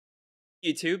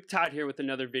YouTube, Todd here with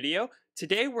another video.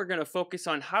 Today we're going to focus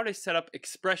on how to set up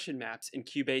expression maps in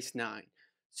Cubase 9.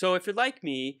 So if you're like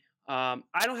me, I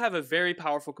don't have a very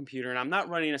powerful computer and I'm not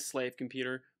running a slave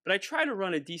computer, but I try to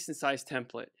run a decent sized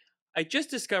template. I just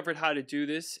discovered how to do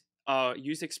this,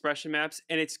 use expression maps,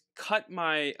 and it's cut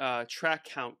my track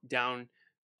count down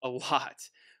a lot.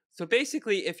 So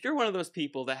basically, if you're one of those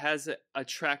people that has a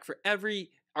track for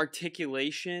every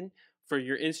articulation for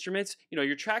your instruments,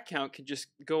 your track count could just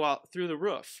go out through the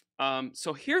roof.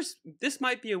 So this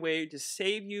might be a way to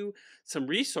save you some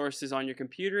resources on your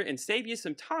computer and save you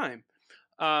some time.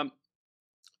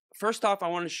 First off, I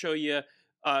want to show you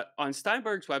on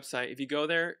Steinberg's website. If you go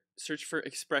there, search for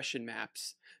expression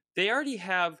maps. They already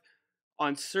have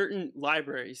on certain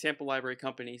libraries, sample library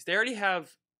companies, they already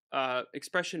have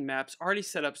expression maps already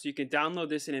set up so you can download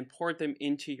this and import them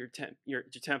into your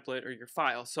template or your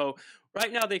file. So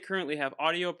right now they currently have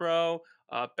Audio Bro,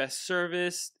 Best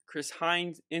Service, Chris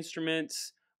Hines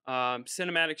Instruments,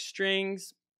 Cinematic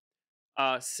Strings,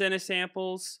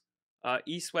 Cinesamples,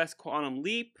 East West Quantum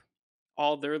Leap,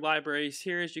 all their libraries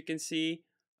here as you can see.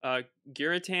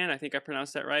 Giritan, I think I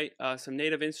pronounced that right, some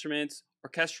Native Instruments,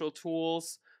 Orchestral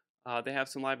Tools, they have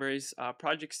some libraries,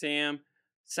 Project Sam,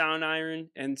 Sound Iron,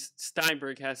 and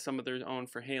Steinberg has some of their own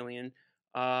for Halion,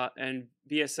 and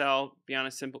BSL,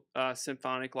 Beyond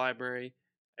Symphonic Library,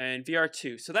 and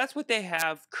VR2. So that's what they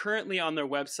have currently on their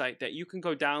website that you can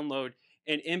go download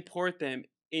and import them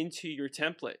into your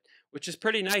template, which is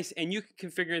pretty nice, and you can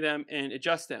configure them and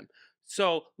adjust them.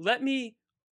 So let me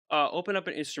open up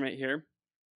an instrument here,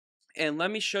 and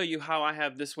let me show you how I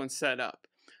have this one set up.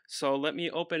 So let me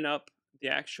open up the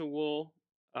actual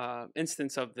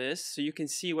instance of this so you can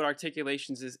see what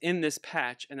articulations is in this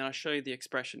patch, and then I'll show you the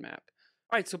expression map.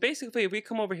 All right, so basically if we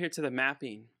come over here to the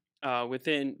mapping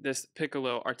within this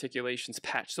Piccolo articulations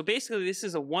patch. So basically this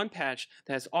is a one patch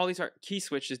that has all these key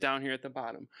switches down here at the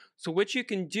bottom. So what you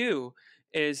can do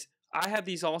is I have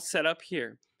these all set up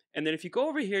here. And then if you go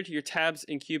over here to your tabs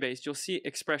in Cubase, you'll see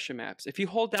expression maps. If you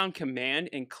hold down Command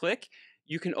and click,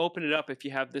 you can open it up if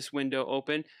you have this window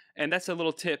open. And that's a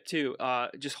little tip too.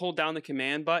 Just hold down the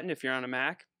Command button if you're on a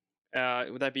Mac.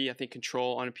 Would that be, I think,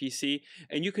 Control on a PC?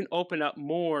 And you can open up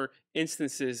more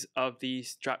instances of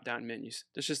these drop-down menus.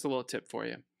 That's just a little tip for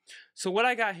you. So what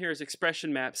I got here is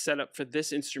expression maps set up for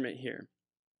this instrument here.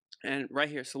 And right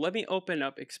here. So let me open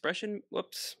up expression.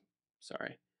 Whoops.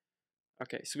 Sorry.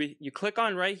 Okay, so you click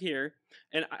on right here,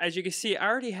 and as you can see, I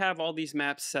already have all these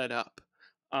maps set up.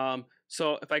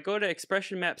 So if I go to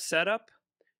expression map setup,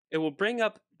 it will bring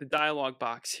up the dialog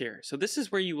box here. So this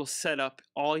is where you will set up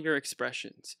all your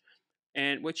expressions.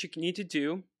 And what you need to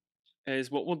do is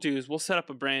we'll set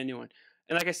up a brand new one.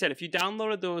 And like I said, if you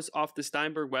downloaded those off the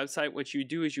Steinberg website, what you would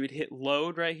do is you would hit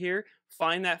load right here,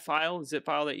 find that file, zip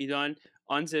file that you done,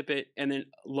 unzip it, and then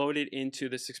load it into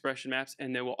this expression maps,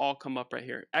 and they will all come up right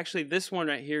here. Actually, this one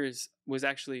right here was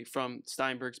actually from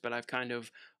Steinberg's, but I've kind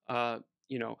of, I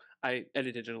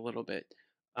edited it a little bit.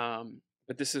 But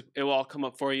it will all come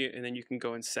up for you, and then you can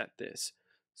go and set this.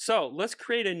 So let's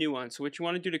create a new one. So what you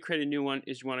want to do to create a new one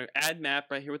is you want to add map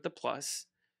right here with the plus.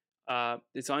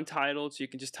 It's untitled, so you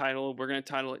can just title. We're going to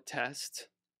title it test.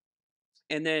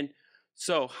 And then,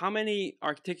 so how many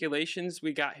articulations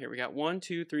we got here? We got 1,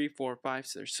 2, 3, 4, 5,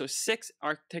 6. So 6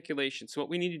 articulations. So what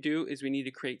we need to do is we need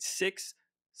to create 6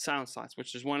 sound slots,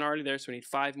 which there's one already there, so we need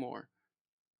 5 more.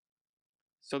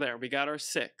 So there, we got our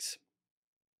 6.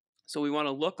 So we want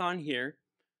to look on here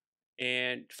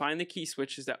and find the key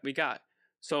switches that we got.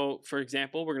 So for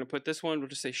example, we're going to put this one, we'll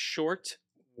just say short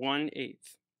 1/8.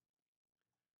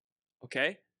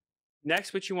 Okay.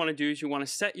 Next, what you want to do is you want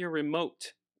to set your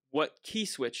remote, what key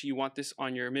switch you want this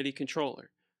on your MIDI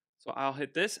controller. So I'll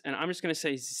hit this, and I'm just going to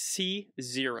say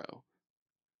C0.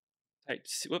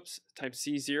 Type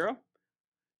C0.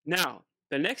 Now,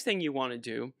 the next thing you want to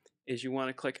do is you want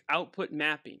to click Output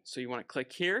Mapping. So you want to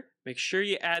click here, make sure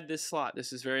you add this slot.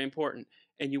 This is very important.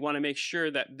 And you want to make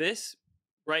sure that this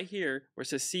right here, where it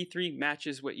says C3,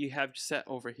 matches what you have set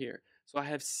over here. So I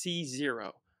have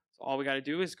C0. So all we got to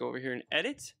do is go over here and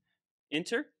edit,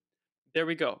 enter. There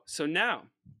we go. So now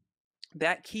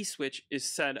that key switch is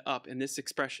set up in this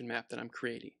expression map that I'm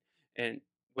creating. And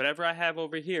whatever I have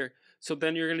over here, so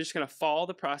then you're just going to follow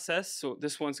the process. So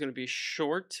this one's going to be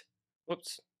short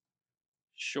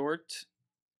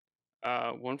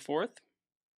 1/4.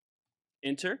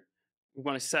 Enter. We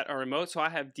want to set our remote. So I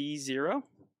have D0.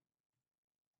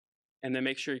 And then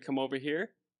make sure you come over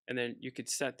here. And then you could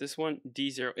set this one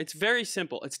D0. It's very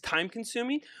simple. It's time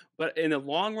consuming, but in the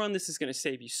long run, this is going to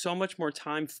save you so much more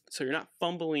time, so you're not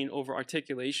fumbling over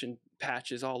articulation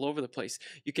patches all over the place.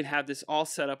 You can have this all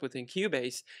set up within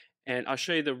Cubase, and I'll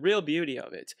show you the real beauty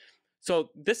of it. So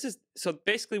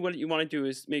basically what you want to do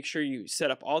is make sure you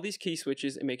set up all these key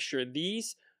switches and make sure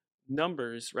these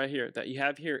numbers right here that you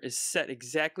have here is set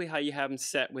exactly how you have them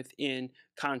set within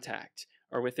Contact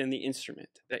or within the instrument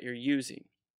that you're using.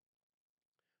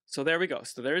 So there we go.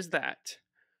 So there's that.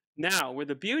 Now, where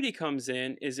the beauty comes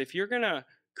in is if you're going to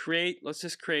create, let's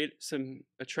just create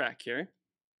a track here.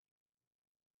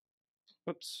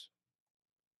 Whoops.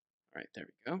 All right, there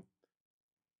we go. All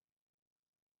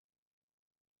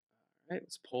right,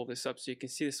 let's pull this up so you can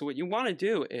see this. So what you want to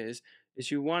do is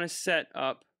you want to set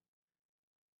up,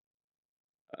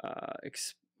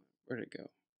 where'd it go?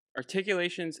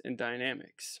 Articulations and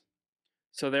dynamics.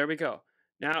 So there we go.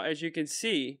 Now, as you can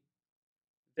see,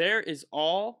 there is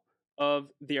all of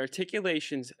the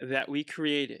articulations that we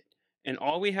created. And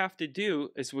all we have to do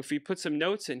is if we put some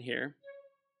notes in here,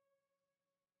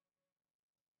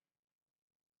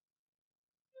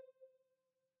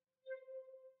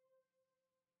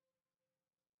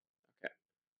 okay,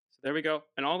 so there we go.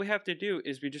 And all we have to do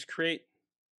is we just create,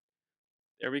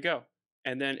 there we go.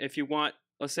 And then if you want,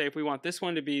 let's say if we want this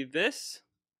one to be this,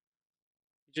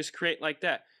 just create like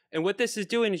that. And what this is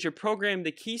doing is you're programming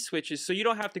the key switches so you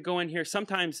don't have to go in here.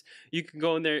 Sometimes you can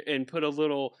go in there and put a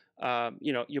little,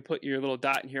 you put your little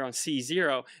dot in here on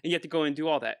C0 and you have to go and do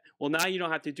all that. Well, now you don't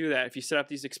have to do that if you set up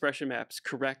these expression maps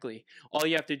correctly. All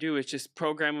you have to do is just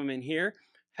program them in here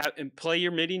and play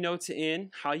your MIDI notes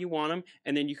in how you want them.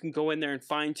 And then you can go in there and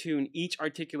fine tune each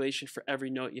articulation for every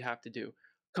note you have to do.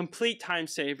 Complete time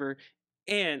saver.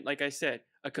 And like I said,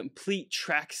 a complete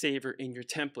track saver in your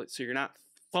template. So you're not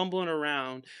fumbling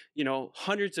around,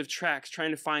 hundreds of tracks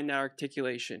trying to find that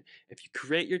articulation. If you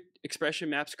create your expression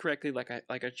maps correctly, like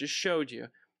I just showed you,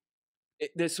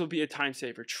 this will be a time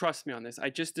saver. Trust me on this. I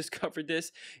just discovered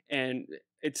this, and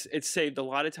it's saved a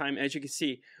lot of time. As you can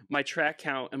see, my track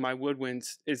count and my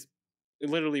woodwinds is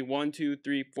literally 1, 2,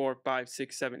 3, 4, 5,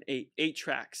 6, 7, 8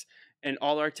 tracks, and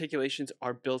all articulations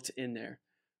are built in there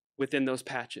within those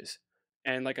patches.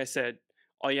 And like I said,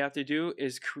 all you have to do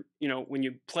is, when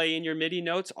you play in your MIDI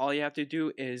notes, all you have to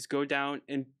do is go down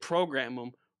and program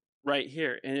them right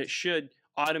here, and it should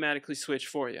automatically switch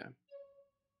for you.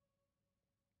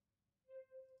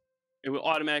 It will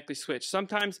automatically switch.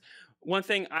 Sometimes, one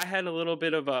thing I had a little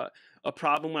bit of a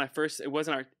problem when I first, it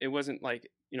wasn't like,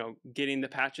 getting the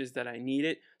patches that I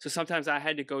needed. So sometimes I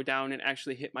had to go down and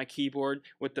actually hit my keyboard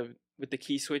with the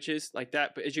key switches like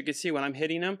that. But as you can see, when I'm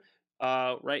hitting them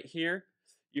right here,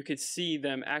 you could see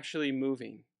them actually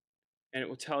moving, and it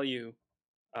will tell you,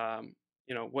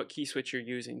 what key switch you're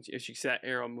using if you see that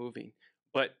arrow moving.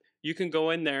 But you can go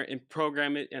in there and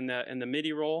program it in the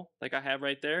MIDI roll like I have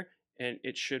right there, and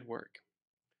it should work.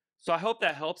 So I hope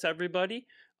that helps everybody.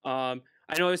 I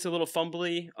know it's a little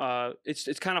fumbly.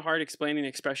 It's kind of hard explaining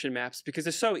expression maps because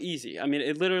it's so easy. I mean,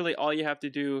 it literally all you have to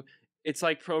do. It's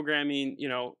like programming,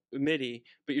 MIDI,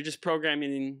 but you're just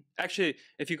programming. Actually,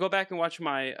 if you go back and watch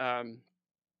my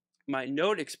my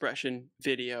note expression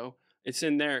video, it's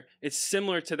in there. It's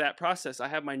similar to that process. I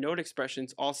have my note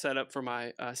expressions all set up for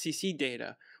my CC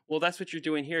data. Well, that's what you're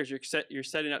doing here is you're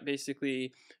setting up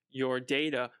basically your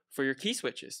data for your key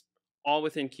switches, all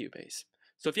within Cubase.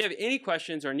 So if you have any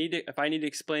questions or if I need to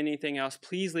explain anything else,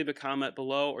 please leave a comment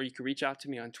below, or you can reach out to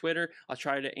me on Twitter. I'll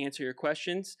try to answer your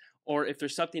questions. Or if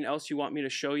there's something else you want me to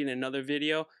show you in another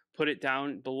video, put it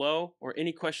down below, or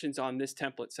any questions on this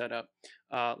template setup,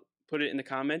 put it in the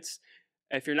comments.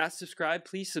 If you're not subscribed,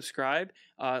 please subscribe,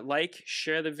 like,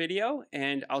 share the video,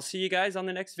 and I'll see you guys on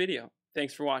the next video.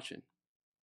 Thanks for watching.